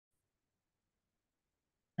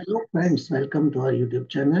Hello friends, welcome to our YouTube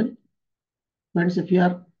channel. Friends, if you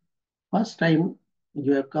are first time,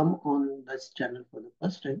 you have come on this channel for the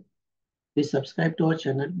first time, please subscribe to our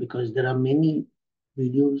channel because there are many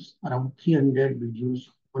videos, around 300 videos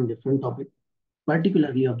on different topics,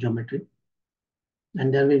 particularly of geometry,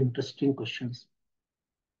 and they are very interesting questions.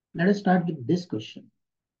 Let us start with this question.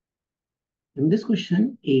 In this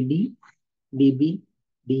question, AD, BB,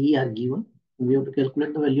 DE are given. We have to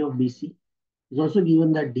calculate the value of BC. It's also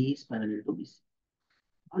given that D is parallel to BC.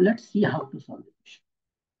 Now let's see how to solve the question.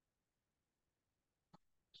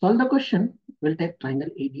 Solve the question, we'll take triangle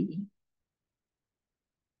ADE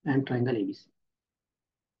and triangle ABC.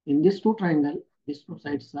 In these two triangles, these two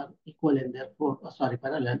sides are equal and therefore,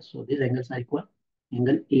 parallel. So these angles are equal.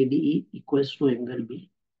 Angle ADE equals to angle B.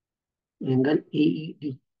 Angle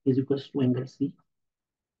AED is equals to angle C.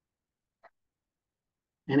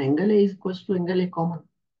 And angle A is equals to angle A common.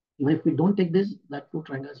 Even if we don't take this, that two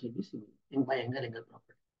triangles will be similar. And by angle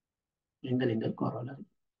property, angle corollary.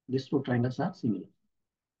 These two triangles are similar.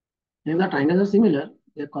 And if the triangles are similar,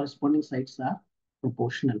 their corresponding sides are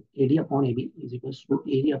proportional. AD upon AB is equals to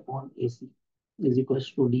AD upon AC is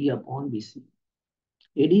equals to D upon BC.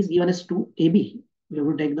 AD is given as 2 AB. We have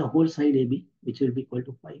to take the whole side AB, which will be equal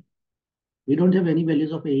to 5. We don't have any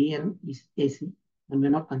values of AE and AC, and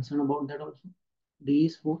we're not concerned about that also. D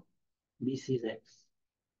is 4, BC is X.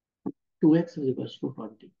 2X is equals to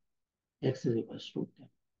 20. X is equals to 10.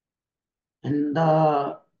 And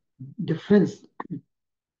the difference,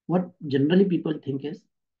 what generally people think is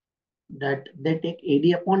that they take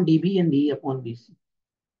AD upon DB and DE upon BC.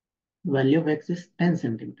 Value of X is 10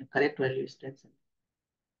 centimeter. Correct value is 10 centimeter.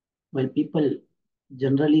 Well, people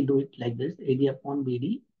generally do it like this, AD upon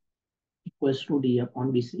BD equals to D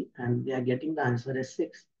upon BC, and they are getting the answer as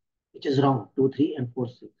 6, which is wrong. 2, 3, and 4,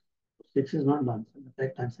 6. 6 is not the answer. The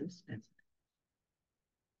correct answer is 10.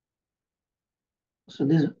 So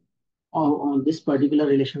this particular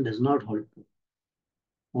relation does not hold true.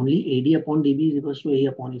 Only AD upon DB is equals to AE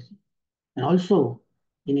upon AC. And also,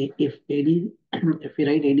 if AD, if we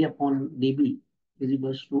write AD upon DB is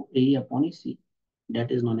equals to AE upon AC,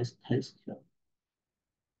 that is known as Thales theorem.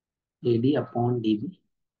 AD upon DB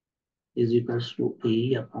is equals to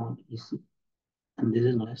AE upon AC, and this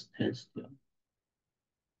is known as Thales theorem.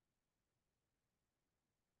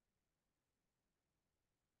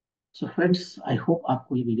 So friends, I hope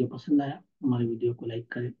आपको ये video पसंद आया. हमारे video को like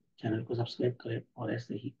करें, channel को subscribe करें और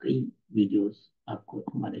ऐसे ही कई वीडियोस आपको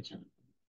हमारे चैनल